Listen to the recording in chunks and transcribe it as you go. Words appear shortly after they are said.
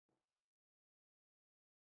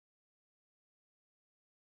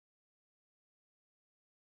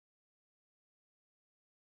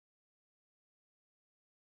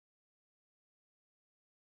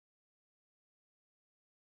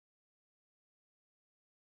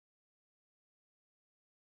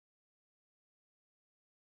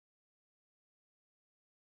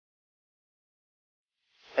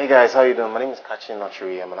Hey guys, how you doing? My name is Kachi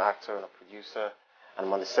Nnochiri. I'm an actor and a producer, and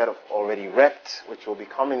I'm on the set of Already Wrecked, which will be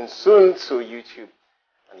coming soon to YouTube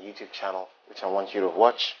and the YouTube channel, which I want you to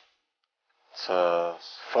watch. So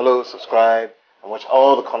follow, subscribe, and watch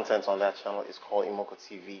all the content on that channel. It's called Imoko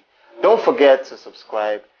TV. Don't forget to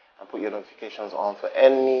subscribe and put your notifications on for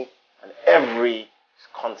any and every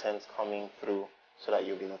content coming through, so that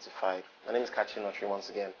you'll be notified. My name is Kachi Nnochiri once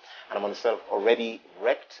again, and I'm on the set of Already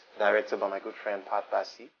Wrecked, directed by my good friend Pat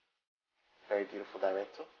Bassi. Very beautiful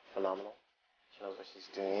director, phenomenal. She knows what she's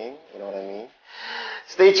doing, you know what I mean?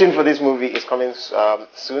 Stay tuned for this movie. It's coming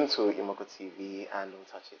soon to Imoko TV, and don't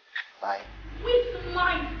touch it. Bye. With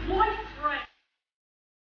my boyfriend.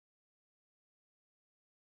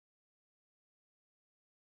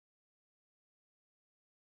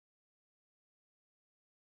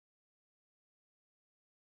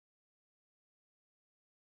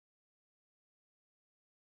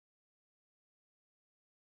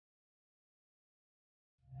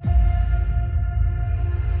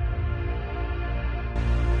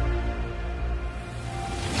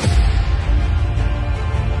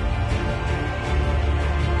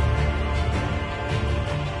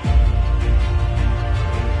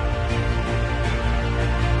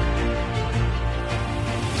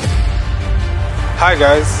 Hi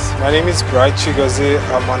guys, my name is Kachi Nnochiri.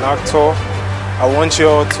 I'm an actor. I want you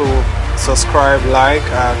all to subscribe, like,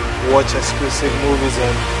 and watch exclusive movies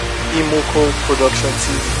on Imoko Production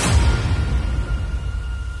TV.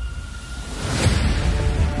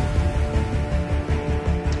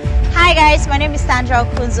 Hi guys, my name is Sandra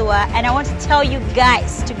Okwunzuwa, and I want to tell you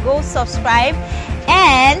guys to go subscribe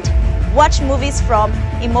and watch movies from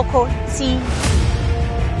Imoko TV.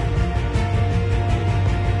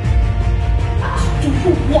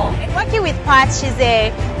 Working with Pat, she's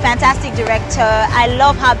a fantastic director. I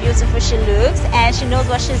love how beautiful she looks, and she knows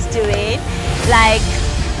what she's doing, like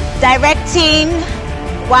directing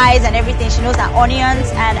wise and everything. She knows her onions,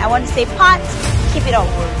 and I want to say, Pat, keep it up.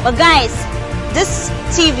 But guys, this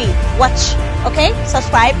TV, watch, okay?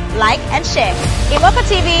 Subscribe, like, and share. Imoko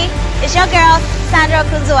TV, it's your girl, Sandra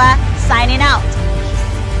Okwunzuwa, signing out.